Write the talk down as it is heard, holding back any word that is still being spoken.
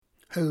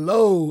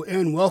Hello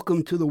and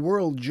welcome to the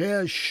World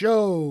Jazz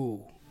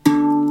Show.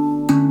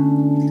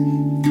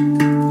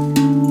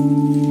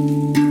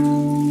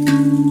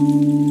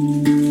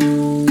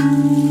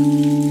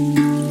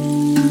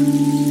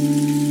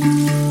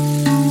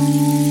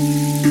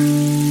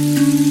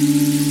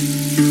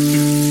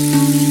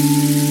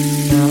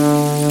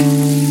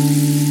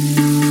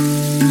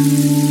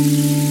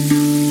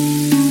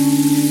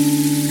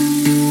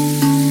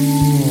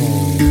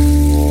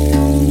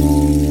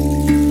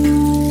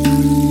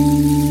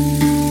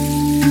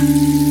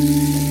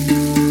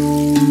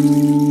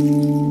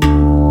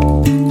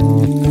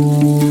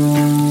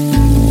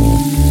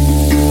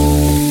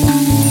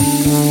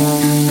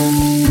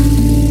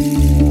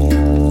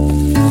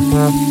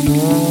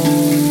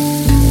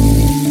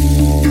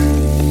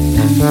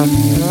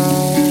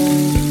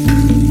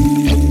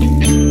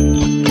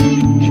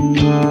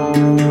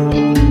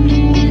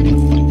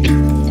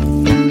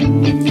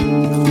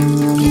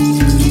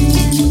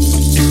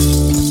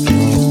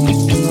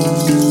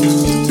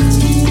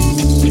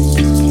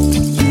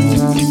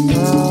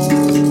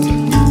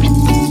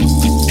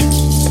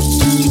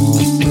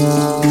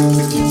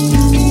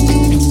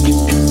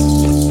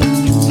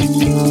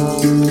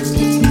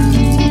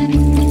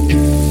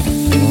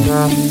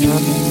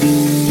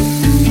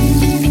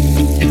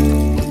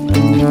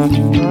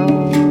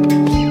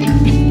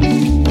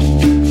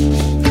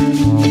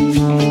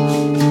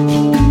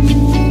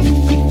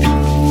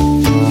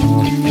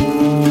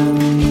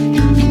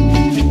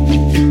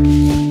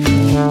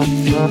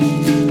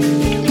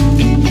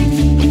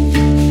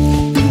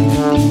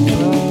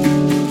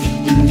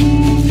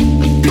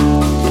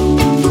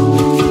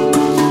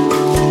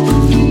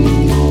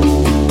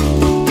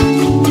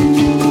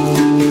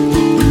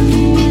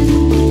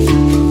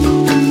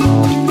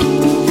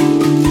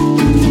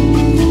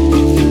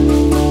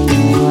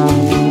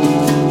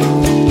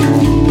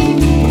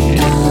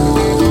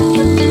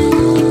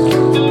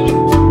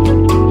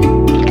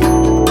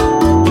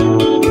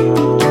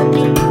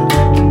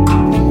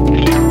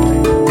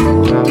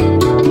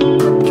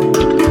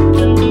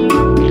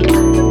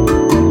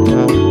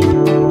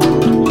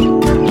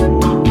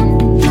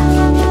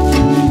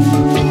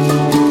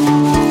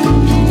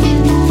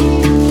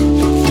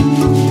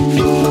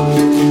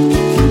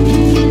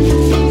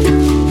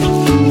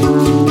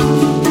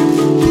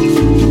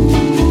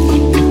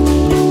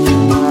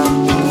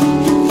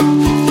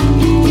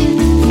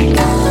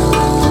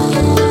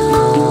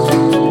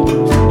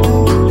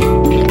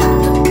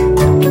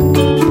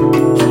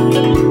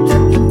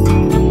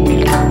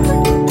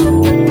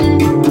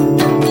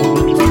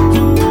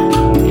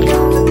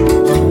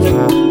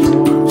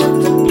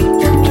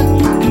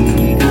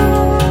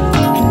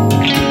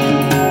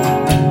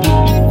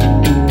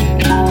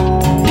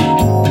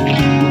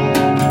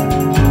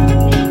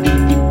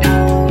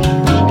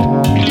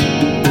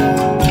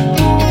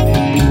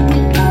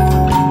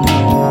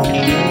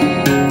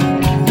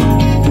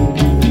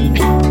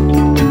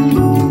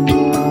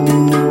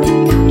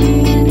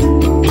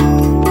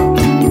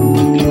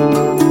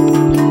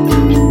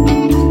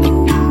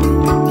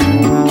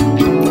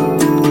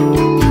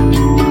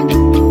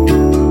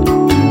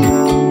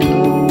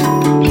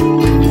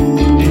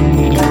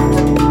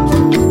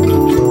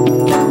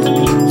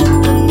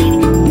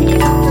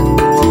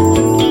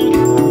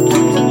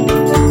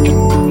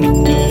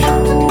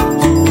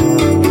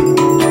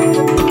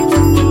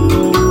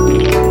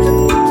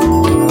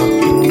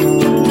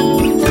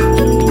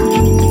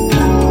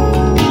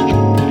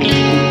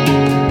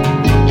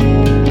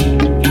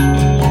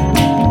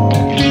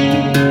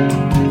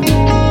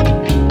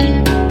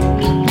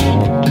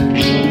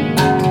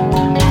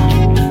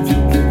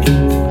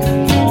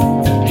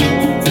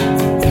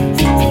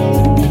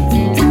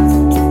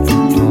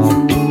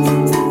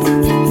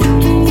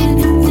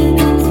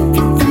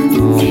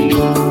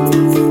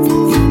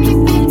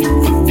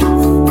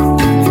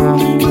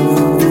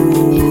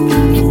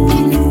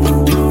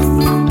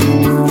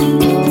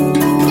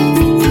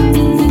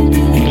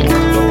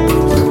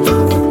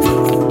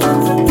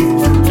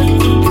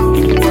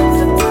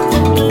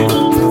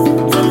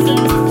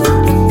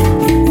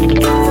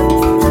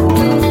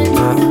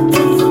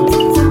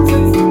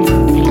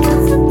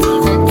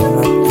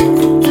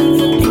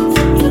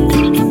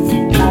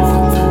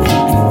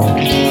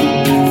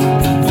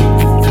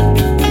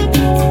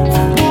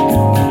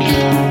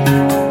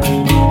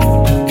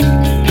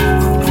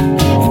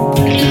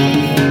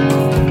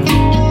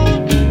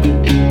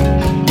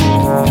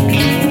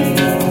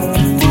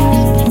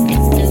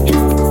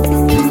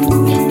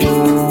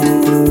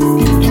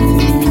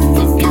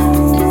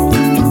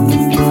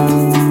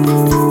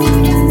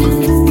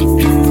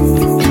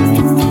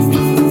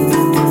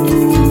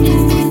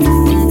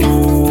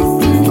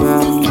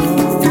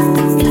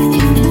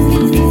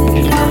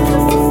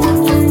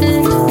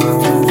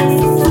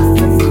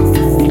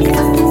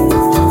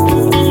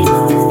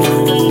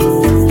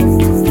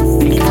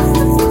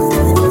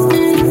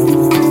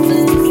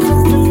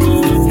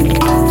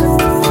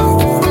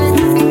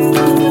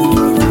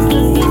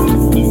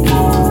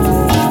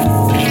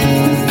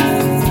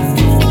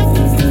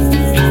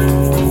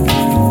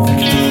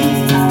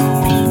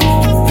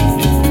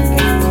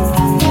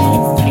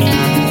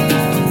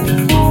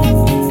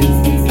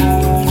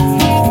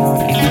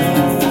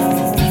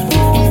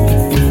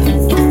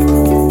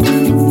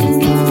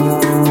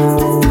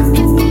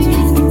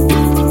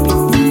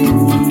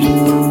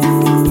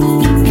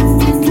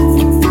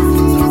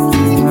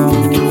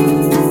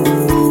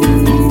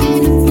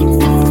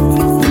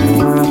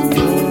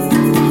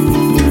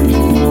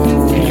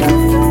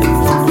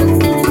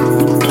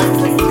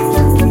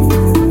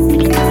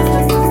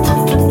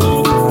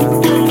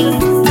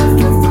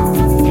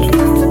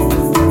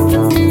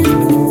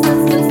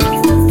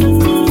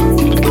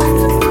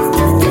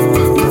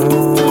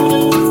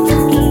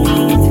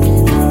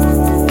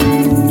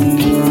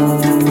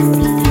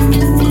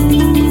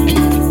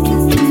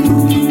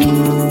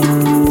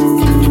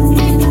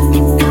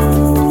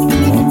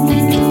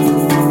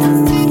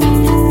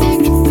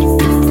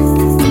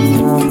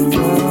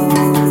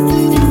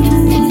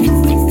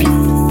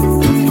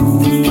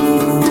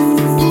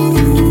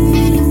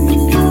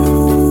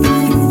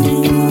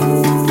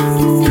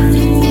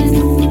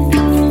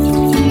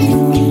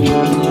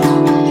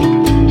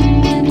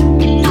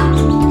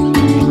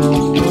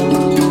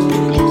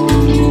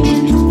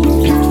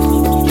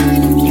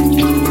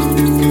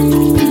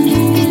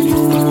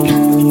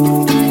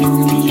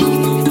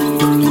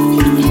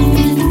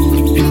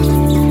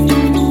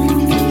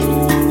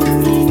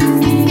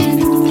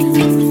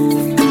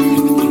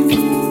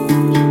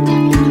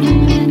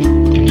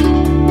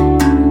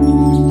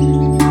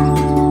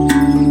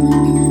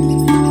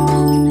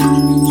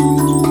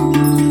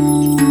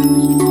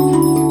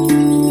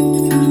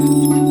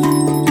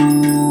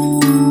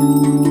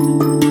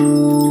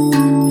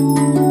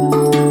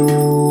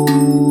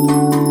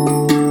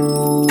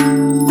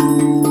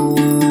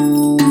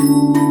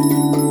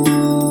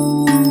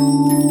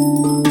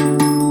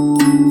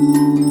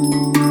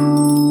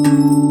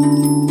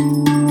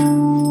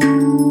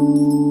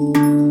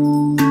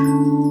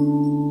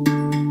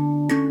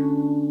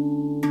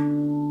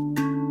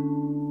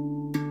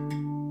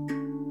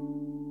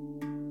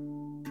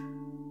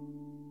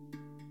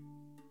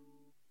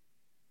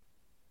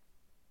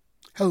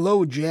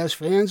 Hello, jazz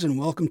fans, and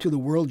welcome to the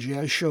World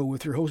Jazz Show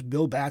with your host,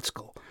 Bill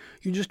Batskill.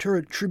 You just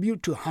heard a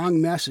tribute to Hong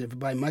Massive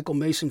by Michael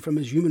Mason from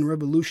his Human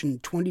Revolution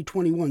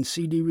 2021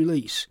 CD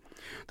release.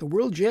 The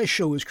World Jazz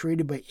Show is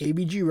created by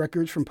AVG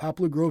Records from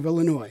Poplar Grove,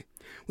 Illinois.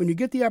 When you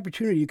get the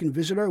opportunity, you can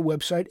visit our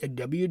website at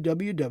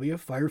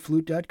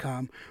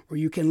www.fireflute.com, where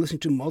you can listen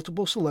to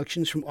multiple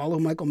selections from all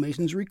of Michael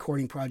Mason's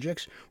recording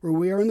projects, where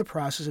we are in the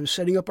process of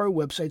setting up our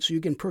website so you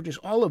can purchase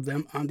all of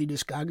them on the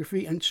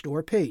discography and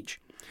store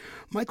page.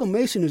 Michael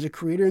Mason is a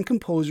creator and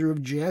composer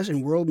of jazz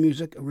and world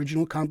music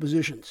original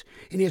compositions,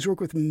 and he has worked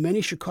with many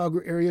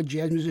Chicago area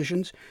jazz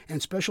musicians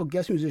and special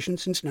guest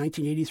musicians since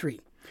 1983.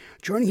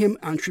 Joining him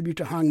on Tribute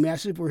to Hong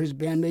Massive were his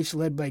bandmates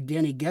led by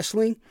Danny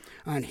Goessling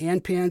on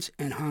handpans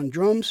and Hong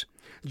drums,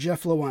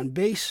 Jeff Lowe on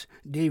bass,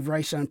 Dave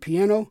Rice on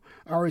piano,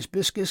 Aris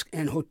Biscus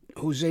and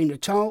Jose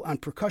Natal on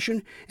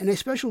percussion, and a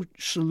special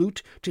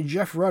salute to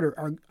Jeff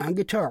Rudder on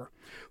guitar,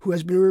 who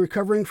has been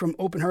recovering from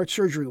open heart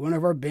surgery, one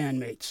of our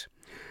bandmates.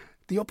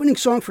 The opening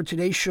song for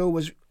today's show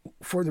was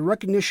for the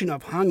recognition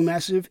of Hong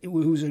Massive,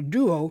 who's a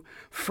duo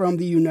from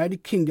the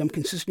United Kingdom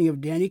consisting of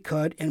Danny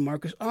Cudd and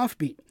Marcus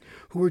Offbeat,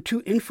 who were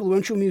two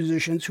influential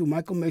musicians who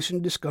Michael Mason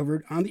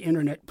discovered on the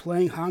internet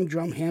playing Hong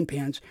drum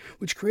handpans,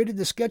 which created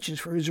the sketches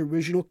for his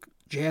original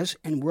jazz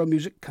and world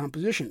music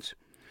compositions.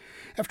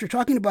 After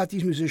talking about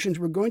these musicians,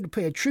 we're going to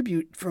play a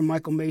tribute from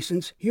Michael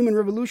Mason's Human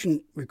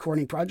Revolution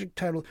recording project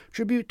titled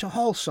Tribute to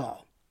Hall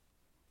Saul.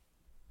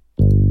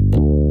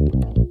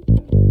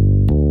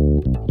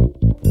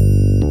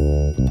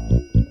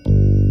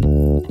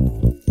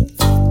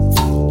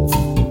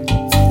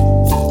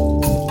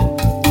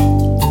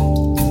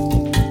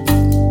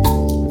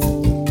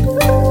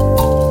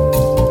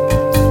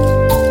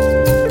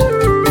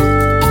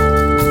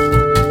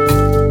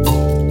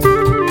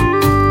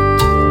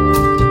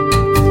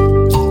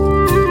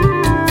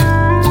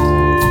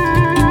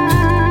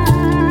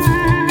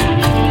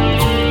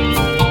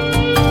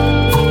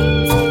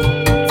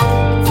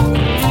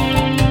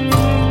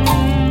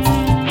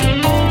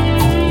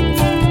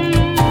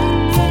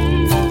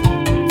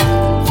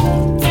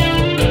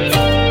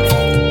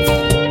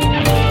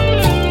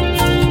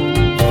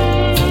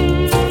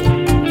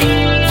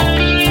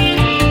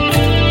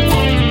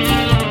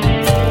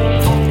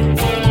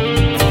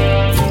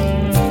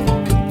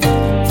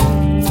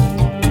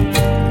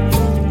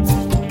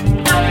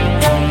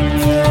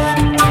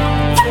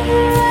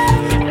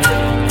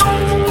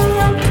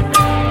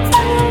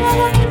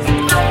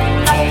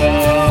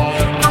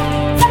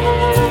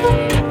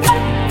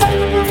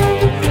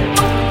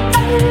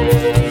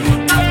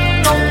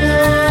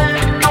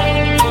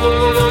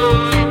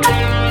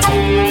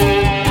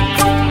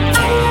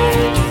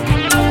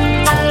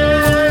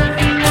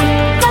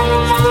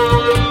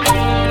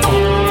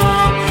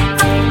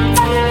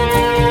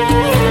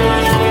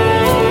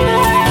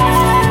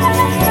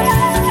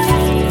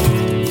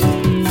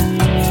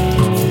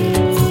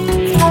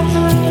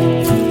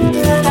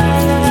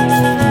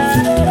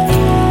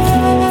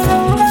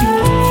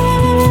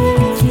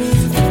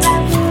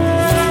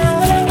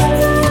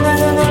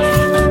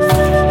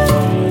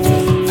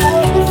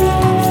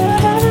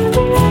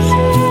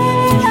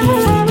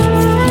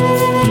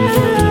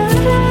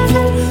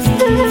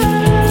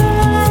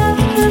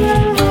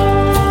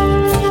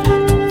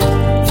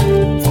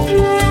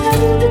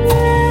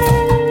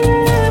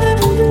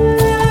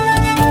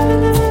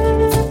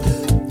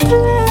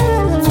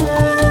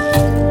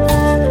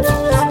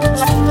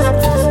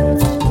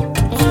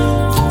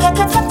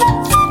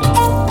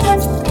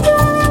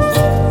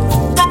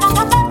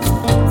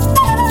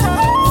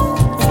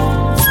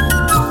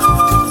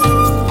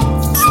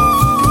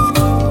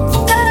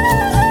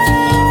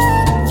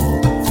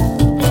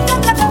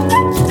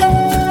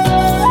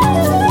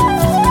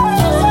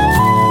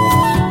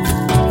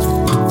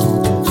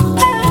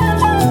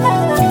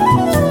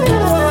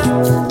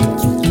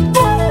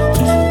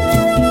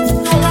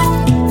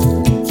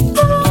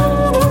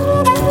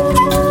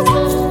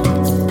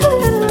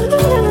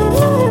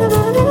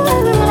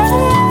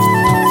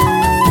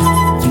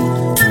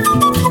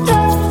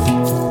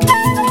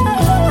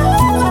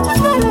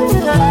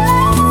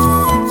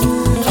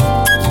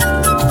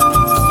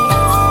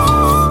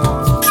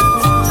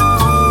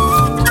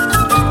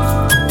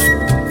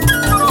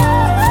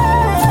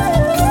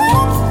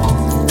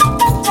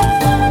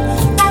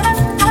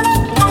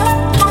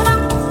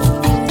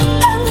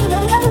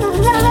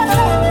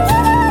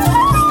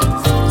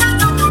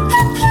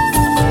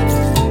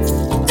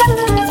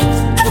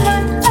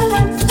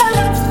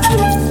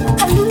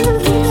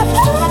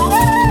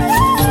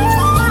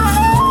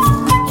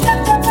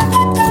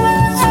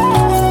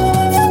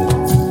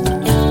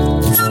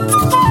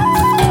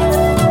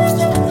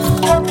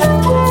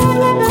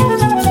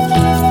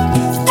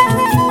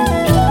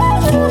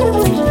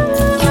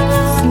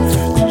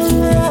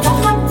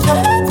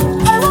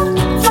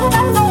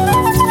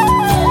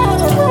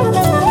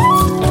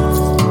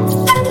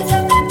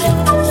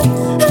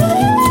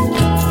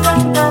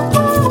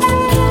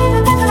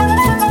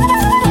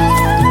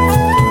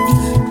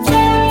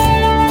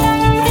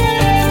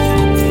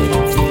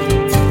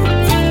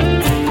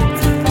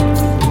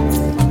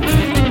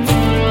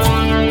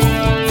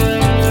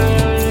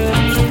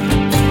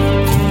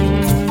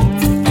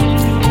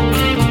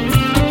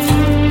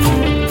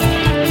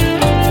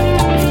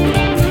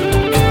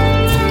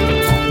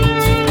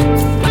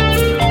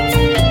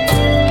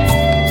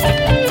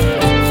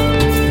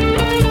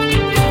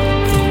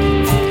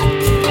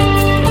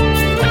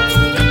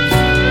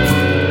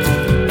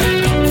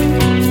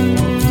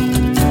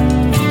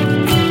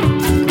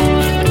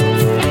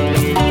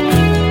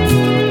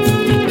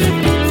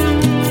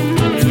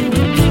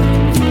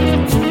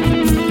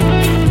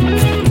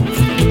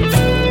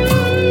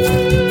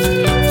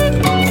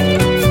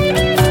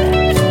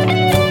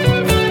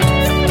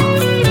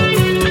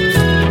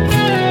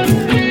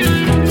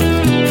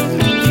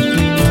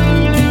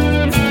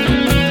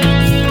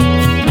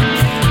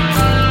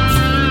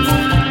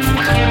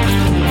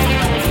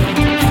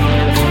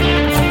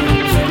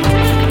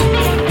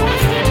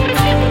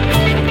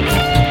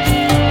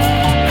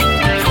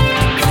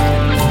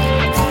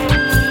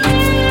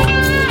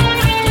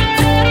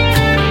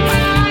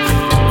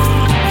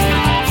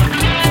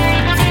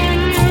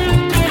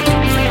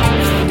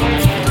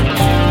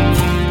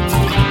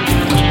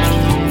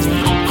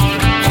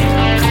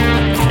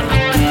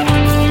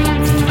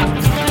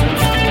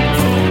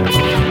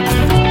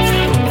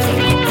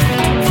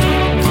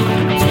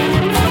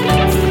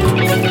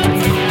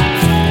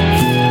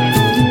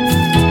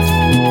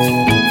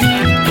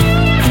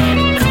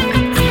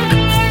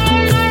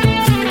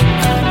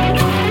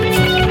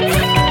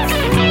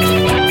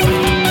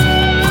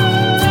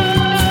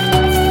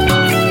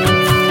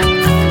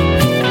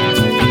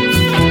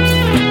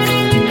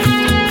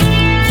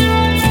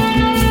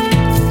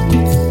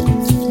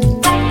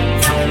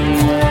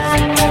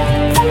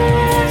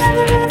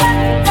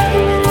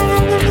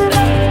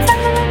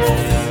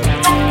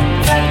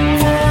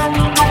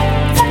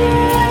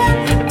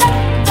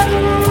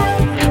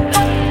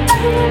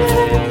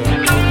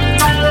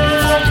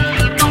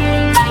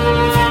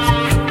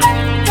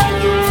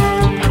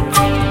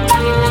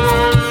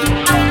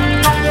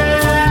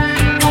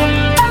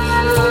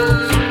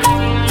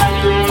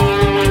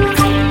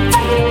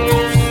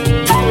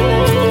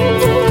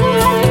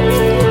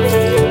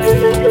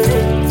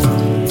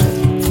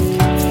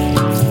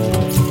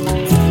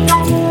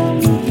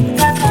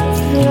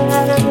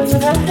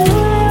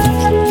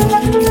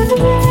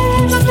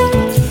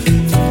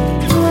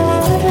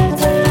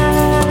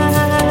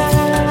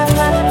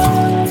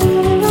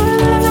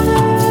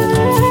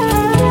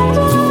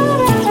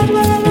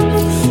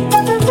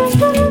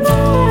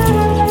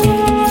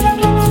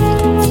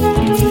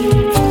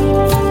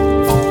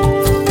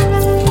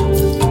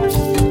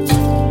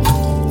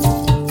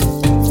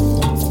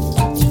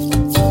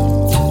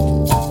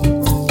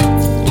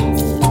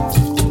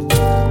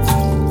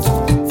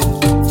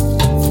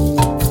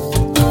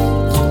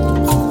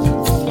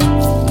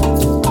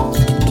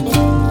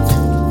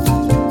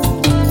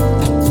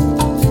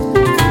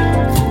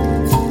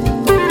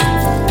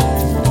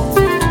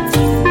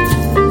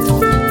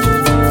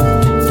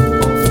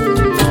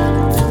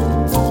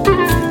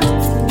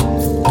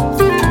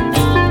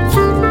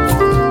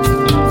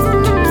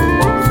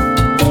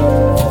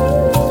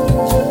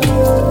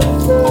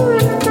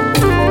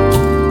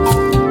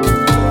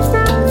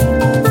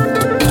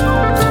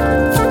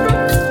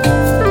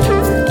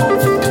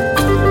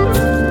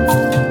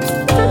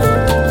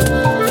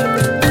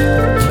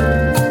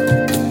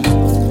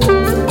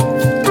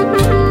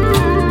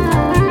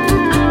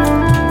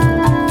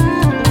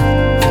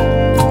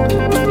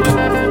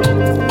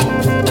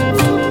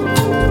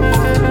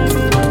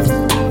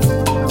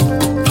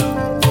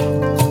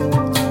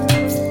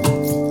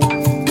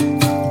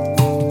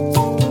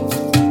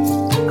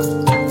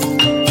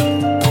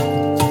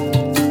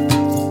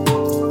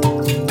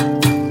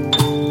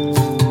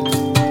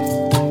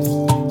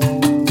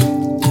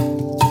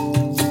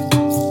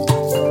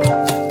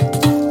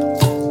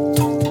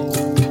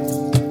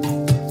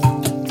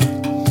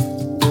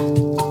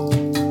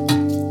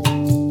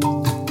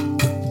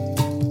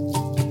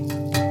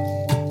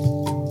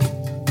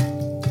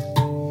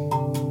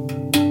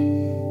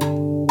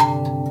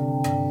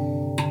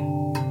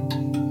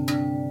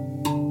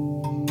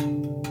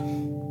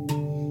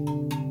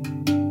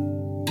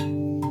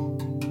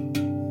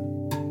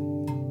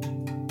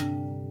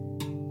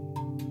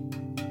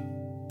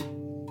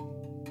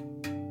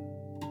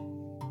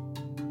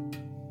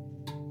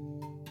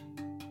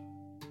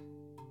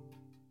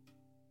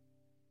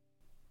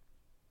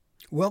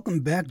 Welcome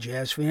back,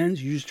 jazz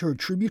fans. You just heard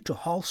Tribute to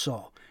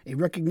Halsall, a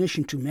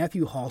recognition to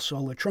Matthew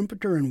Halsall, a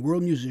trumpeter and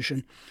world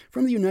musician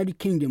from the United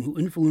Kingdom who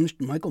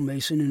influenced Michael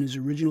Mason in his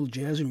original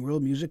jazz and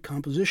world music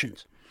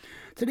compositions.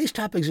 Today's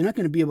topics are not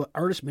going to be about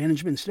artist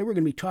management. Instead, we're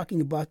going to be talking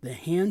about the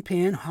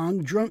hand-pan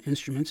hong drum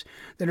instruments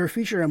that are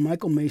featured on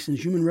Michael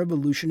Mason's Human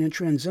Revolution and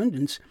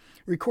Transcendence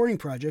recording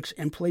projects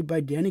and played by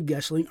Danny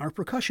Goessling, our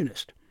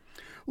percussionist.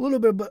 A little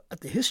bit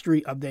about the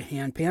history of the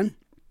handpan.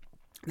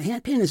 The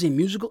handpan is a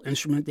musical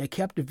instrument that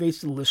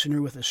captivates the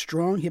listener with a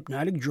strong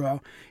hypnotic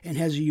draw and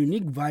has a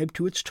unique vibe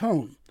to its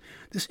tone.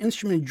 This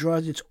instrument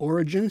draws its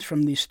origins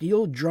from the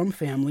steel drum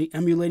family,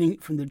 emulating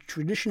from the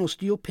traditional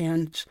steel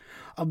pans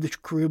of the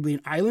Caribbean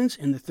islands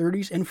in the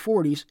 30s and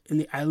 40s in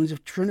the islands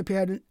of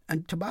Trinidad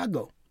and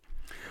Tobago.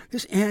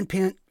 This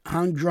handpan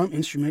hong drum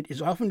instrument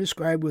is often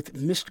described with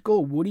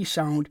mystical, woody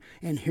sound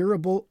and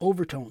hearable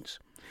overtones.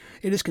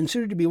 It is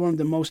considered to be one of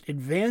the most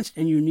advanced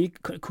and unique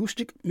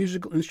acoustic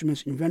musical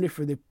instruments invented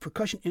for the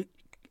percussion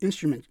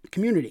instrument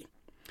community.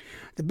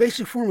 The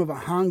basic form of a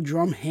hong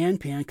drum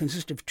handpan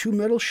consists of two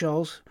metal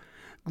shells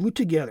glued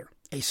together.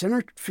 A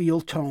center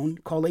field tone,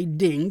 called a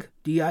ding,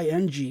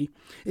 D-I-N-G,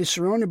 is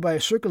surrounded by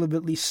a circle of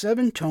at least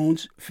 7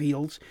 tones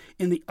fields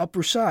in the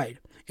upper side,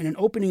 and an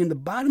opening in the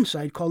bottom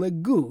side called a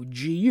gu,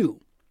 G-U.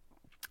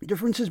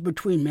 Differences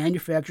between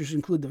manufacturers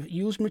include the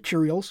used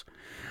materials,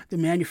 the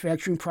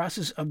manufacturing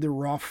process of the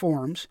raw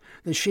forms,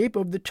 the shape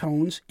of the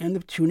tones, and the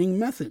tuning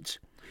methods.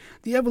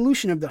 The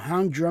evolution of the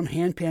hong drum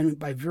handpan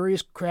by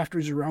various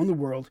crafters around the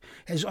world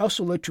has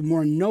also led to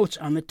more notes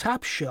on the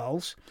top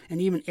shells and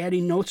even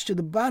adding notes to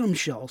the bottom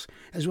shells,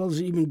 as well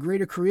as even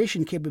greater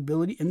creation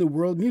capability in the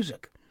world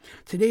music.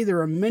 Today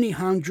there are many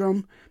hong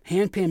drum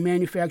handpan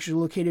manufacturers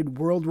located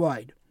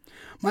worldwide.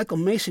 Michael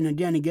Mason and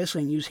Danny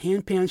Goessling use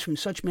handpans from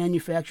such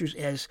manufacturers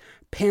as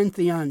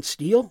Pantheon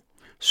Steel,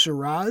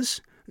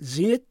 Shiraz,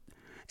 Zenith,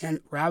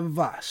 and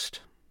Ravast.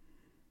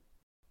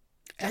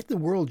 At the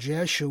World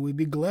Jazz Show, we'd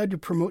be glad to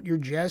promote your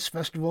jazz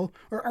festival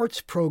or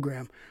arts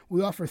program.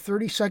 We offer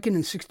 30-second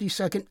and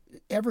 60-second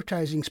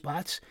advertising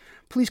spots.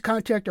 Please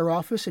contact our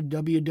office at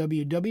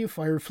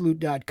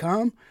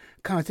www.fireflute.com.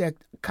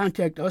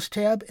 Contact Us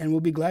tab, and we'll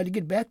be glad to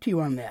get back to you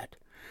on that.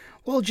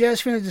 Well, jazz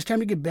fans, it's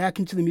time to get back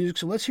into the music,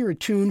 so let's hear a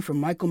tune from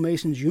Michael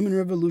Mason's Human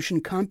Revolution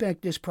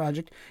compact disc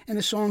project and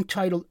a song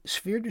titled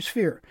Sphere to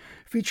Sphere,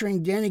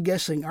 featuring Danny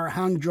Goessling, our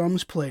hong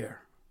drums player.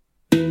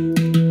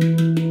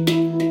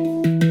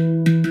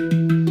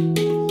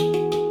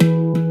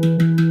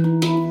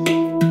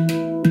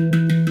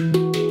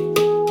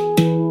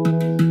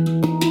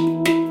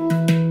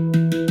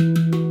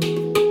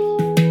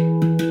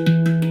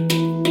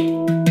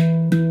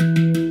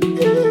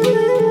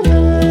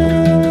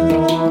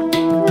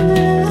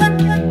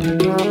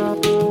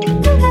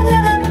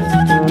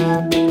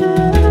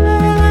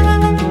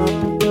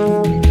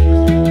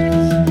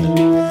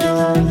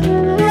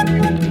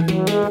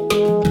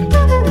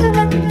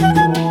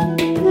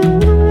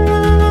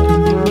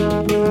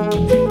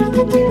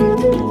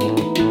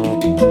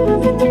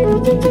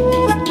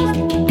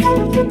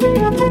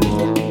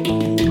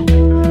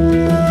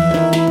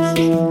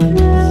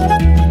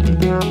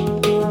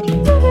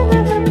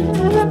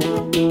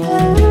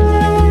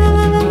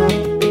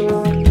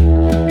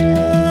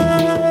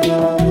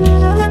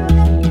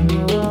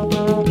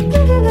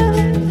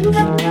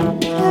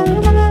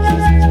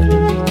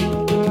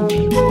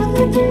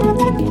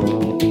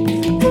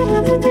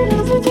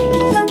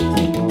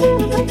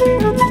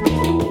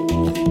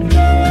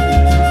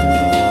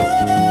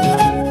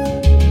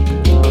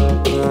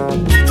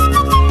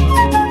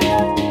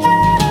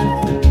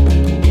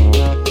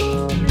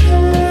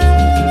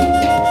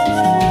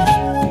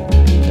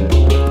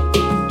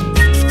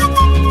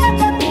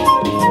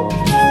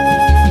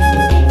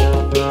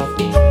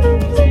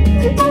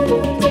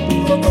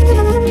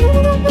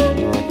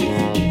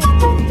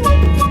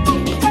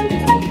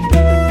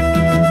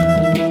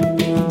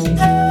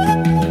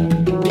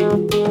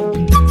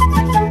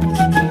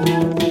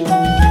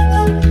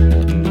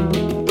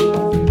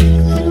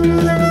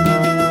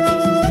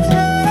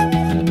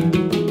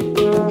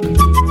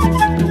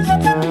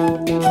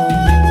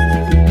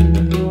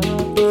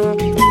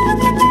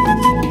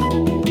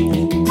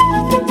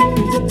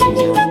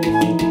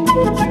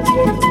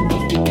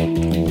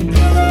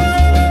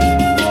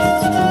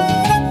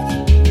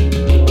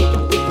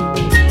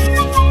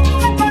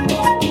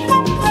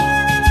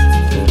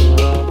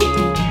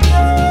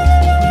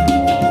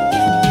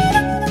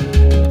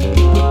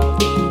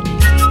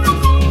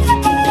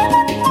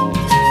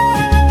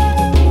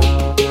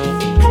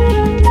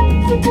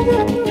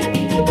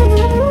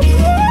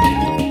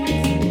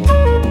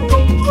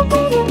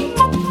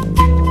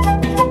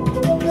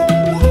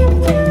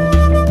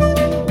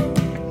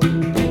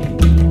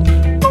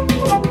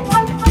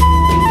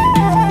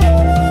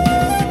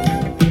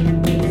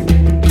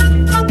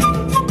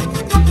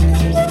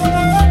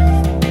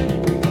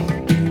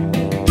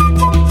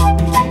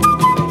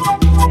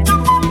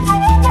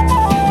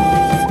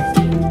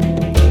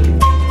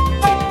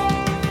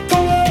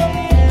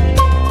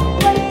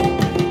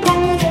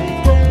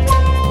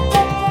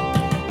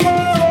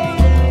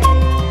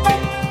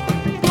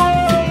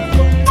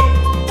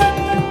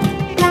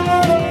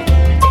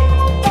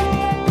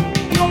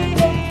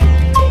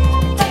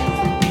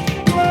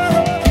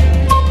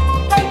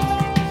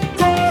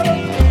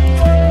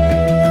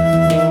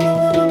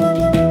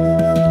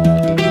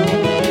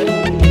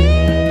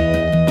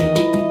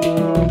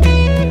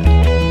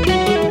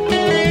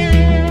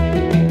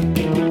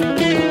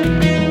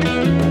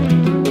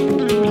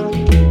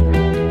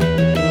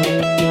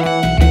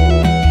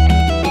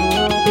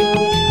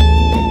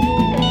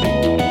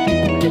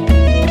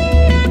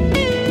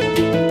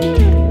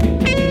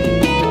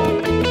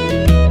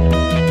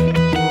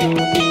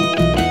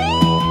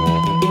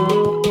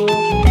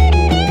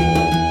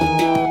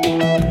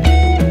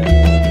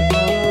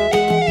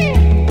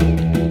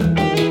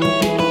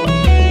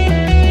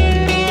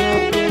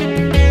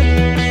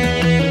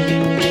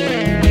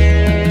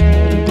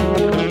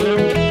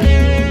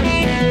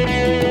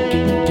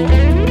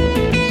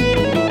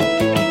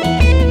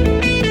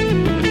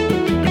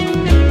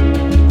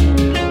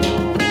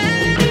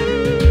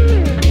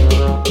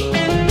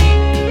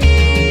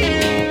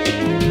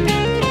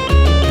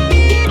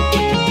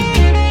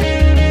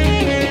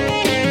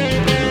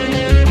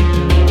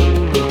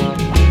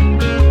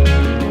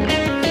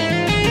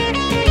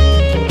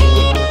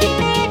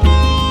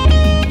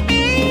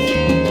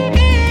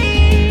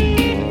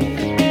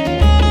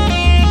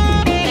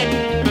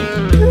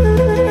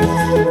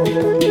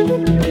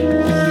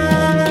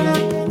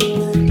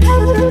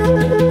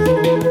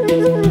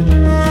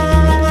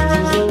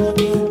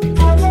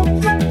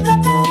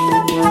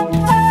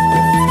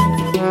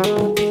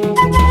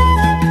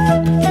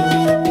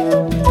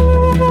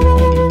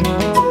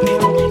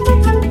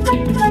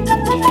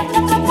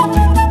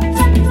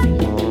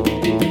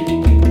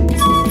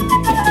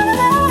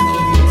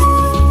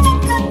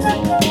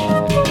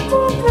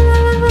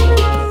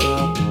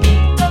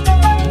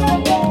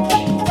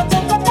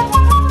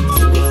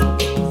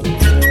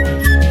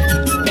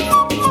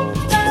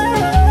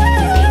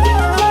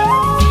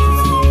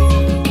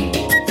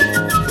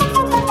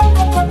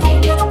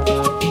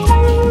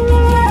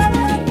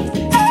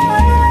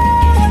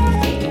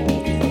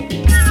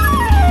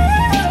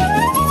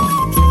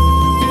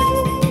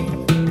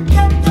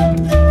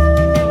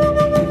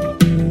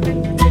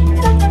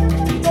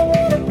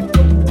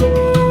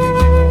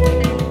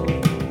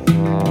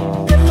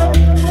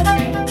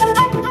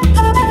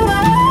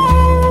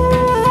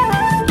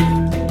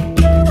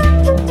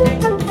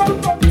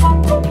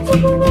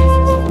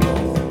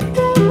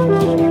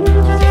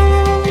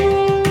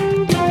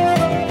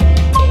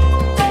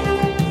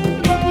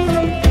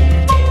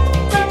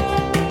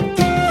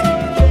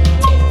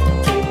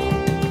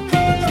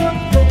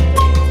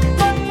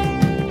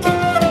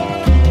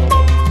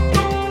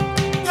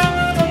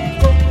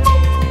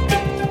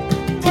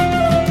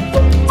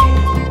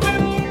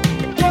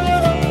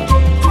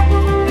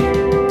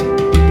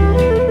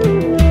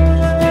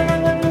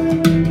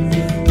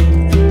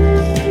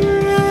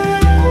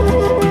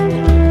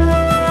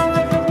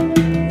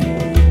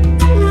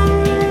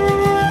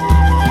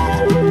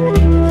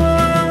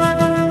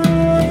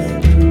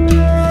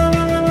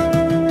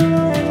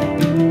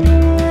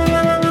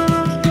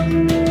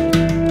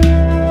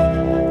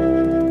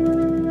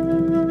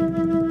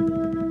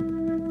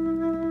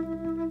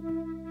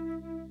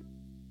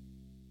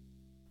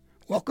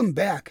 Welcome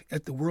back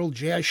at the World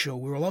Jazz Show.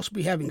 We will also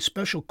be having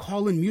special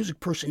call-in music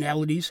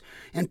personalities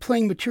and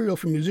playing material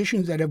from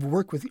musicians that have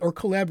worked with or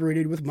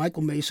collaborated with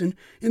Michael Mason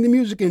in the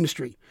music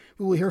industry.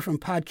 We will hear from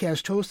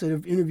podcast hosts that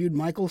have interviewed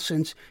Michael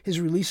since his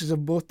releases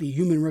of both the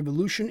Human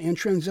Revolution and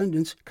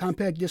Transcendence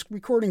compact disc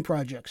recording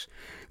projects.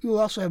 We will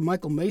also have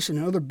Michael Mason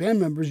and other band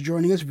members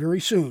joining us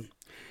very soon.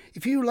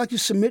 If you would like to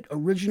submit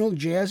original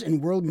jazz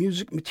and world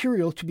music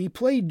material to be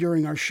played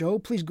during our show,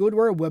 please go to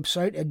our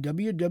website at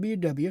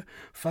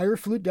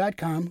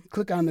www.fireflute.com,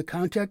 click on the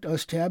Contact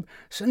Us tab,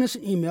 send us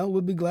an email.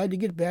 We'll be glad to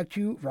get back to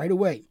you right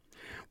away.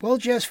 Well,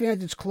 jazz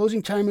fans, it's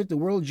closing time at the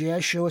World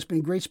Jazz Show. It's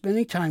been great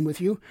spending time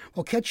with you.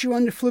 We'll catch you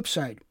on the flip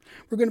side.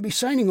 We're going to be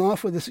signing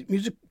off with this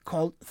music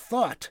called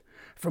Thought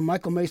from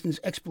Michael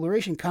Mason's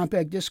Exploration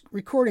compact disc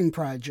recording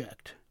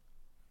project.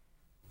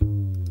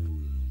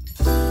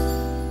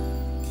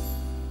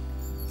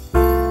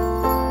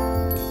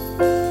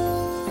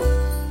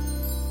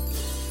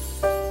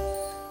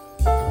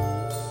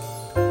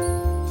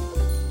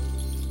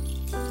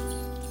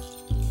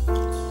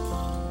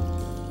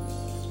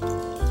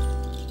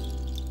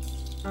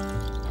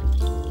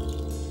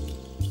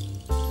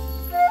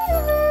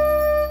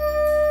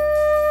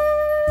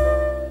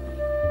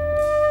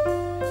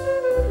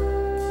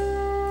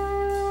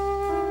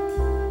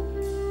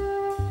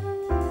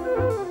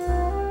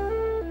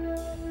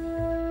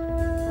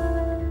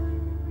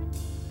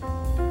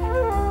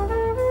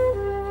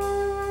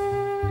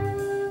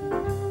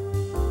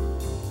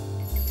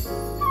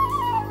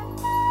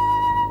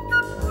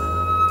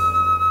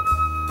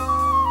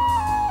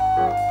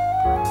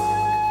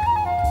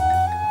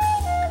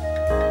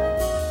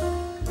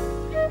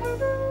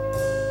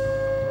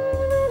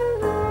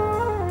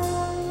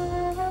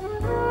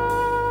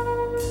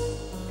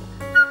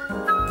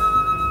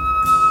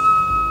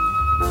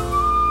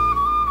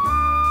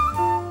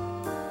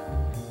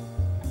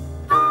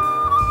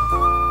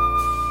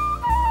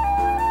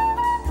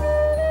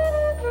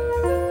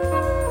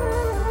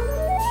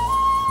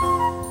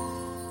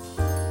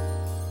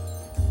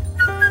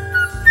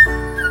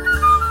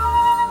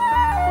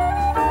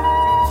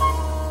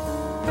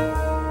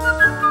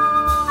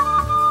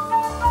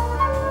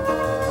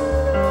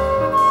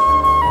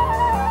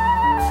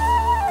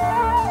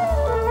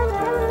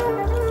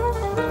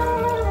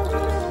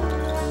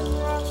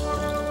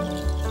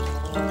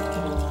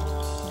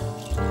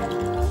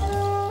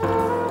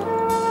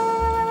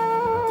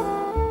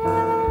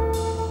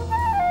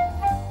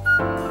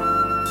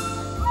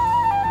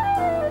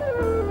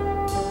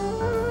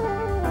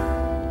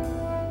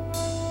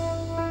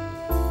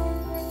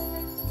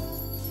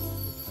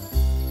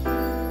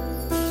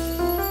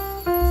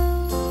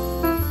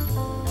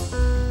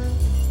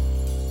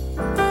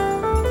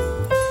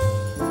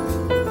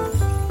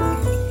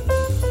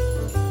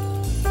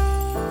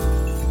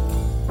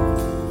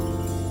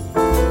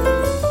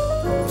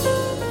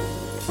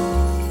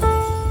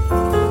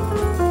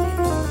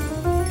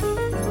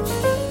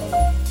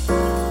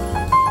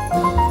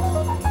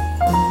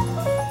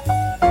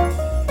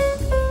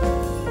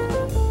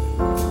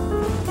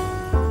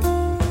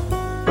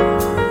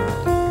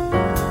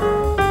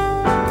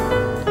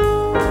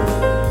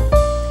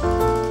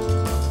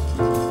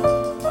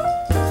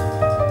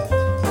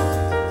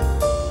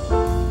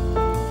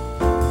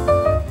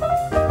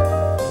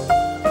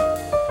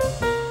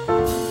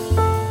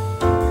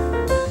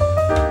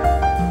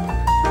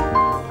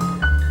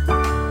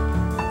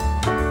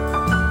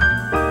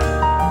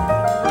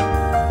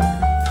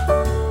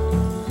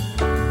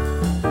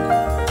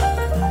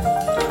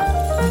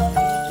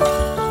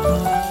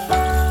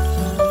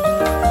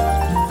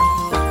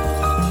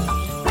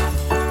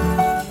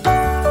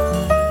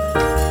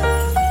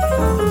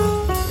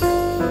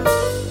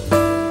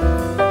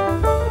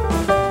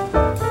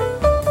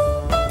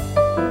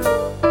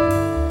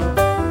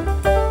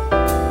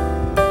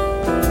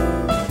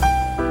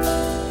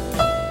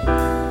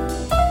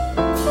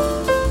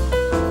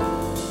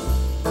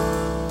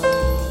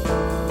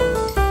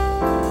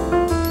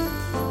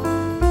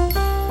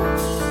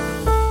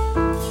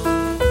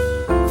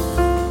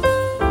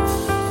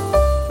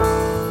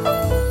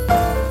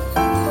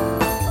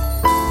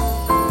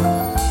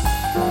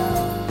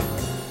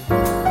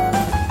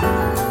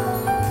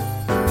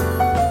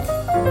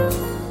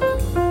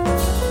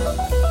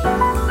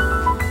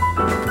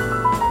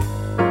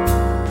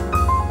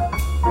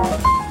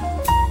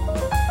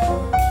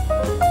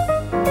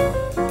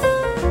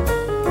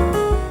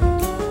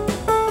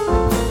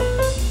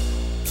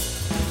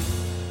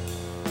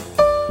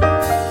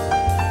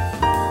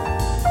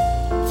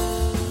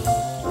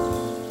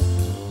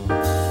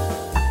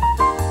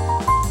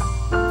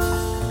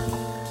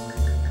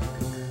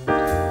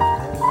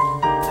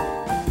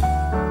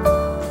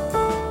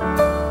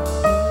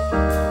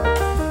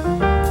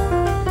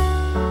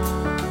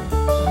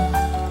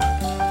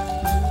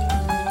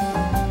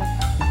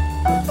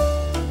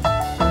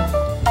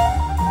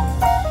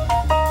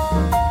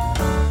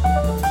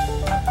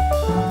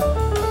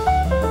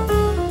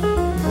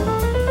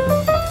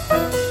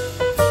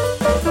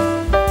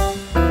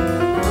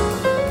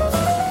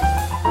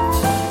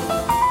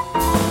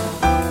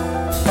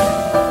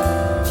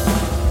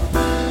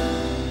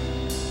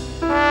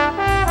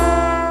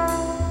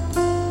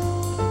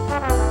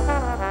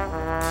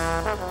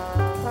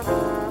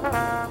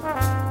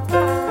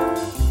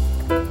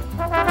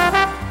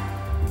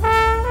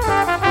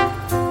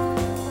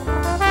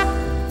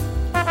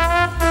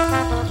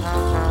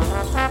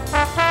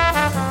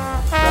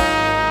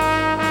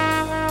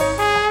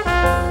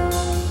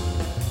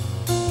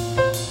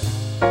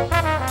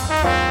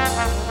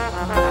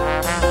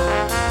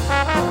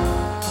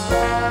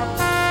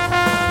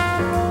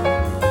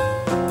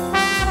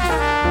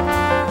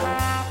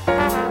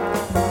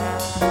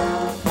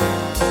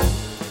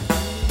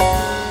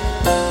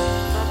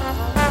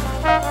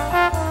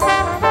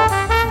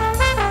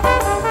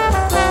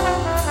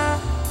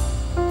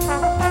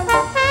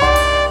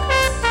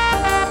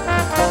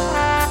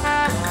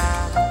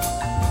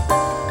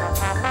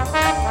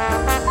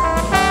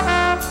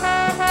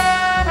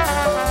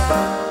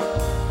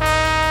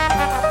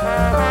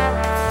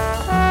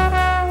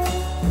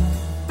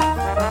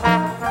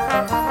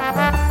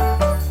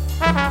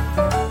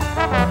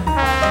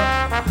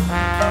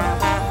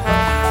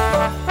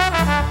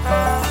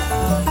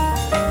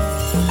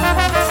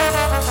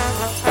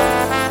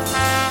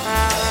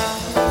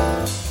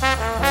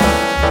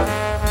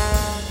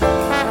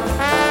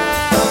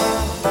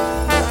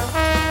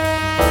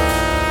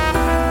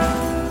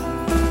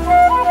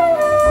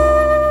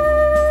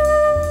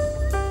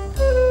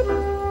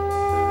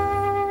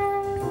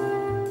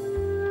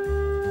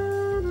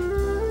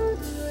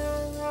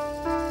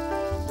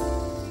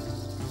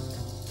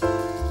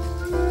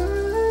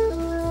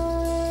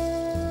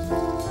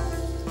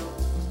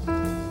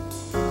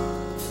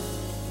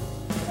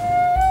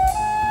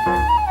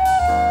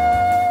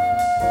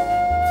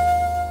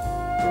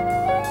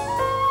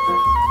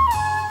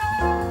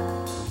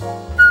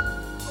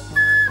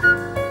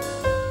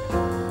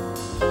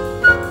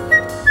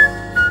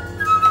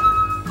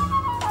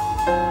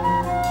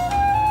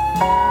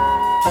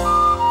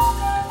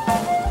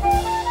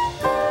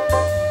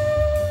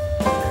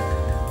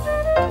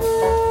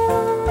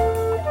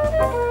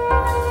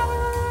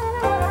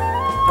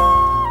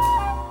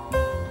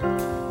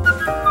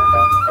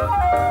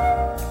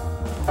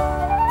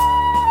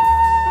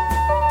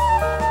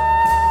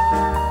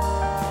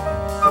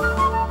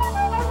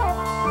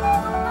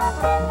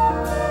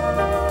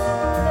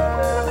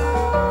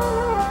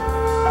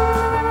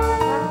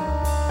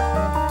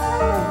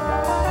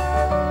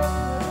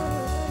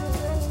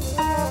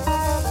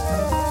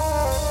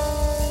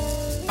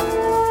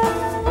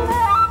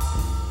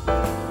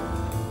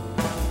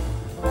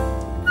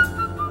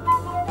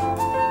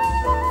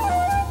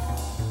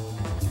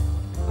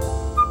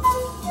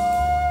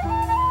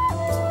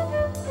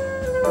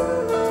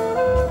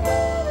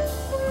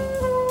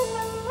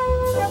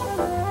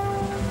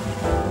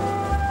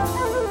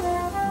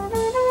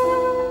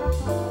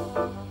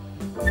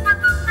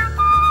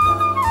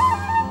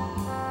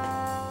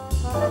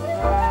 Bye.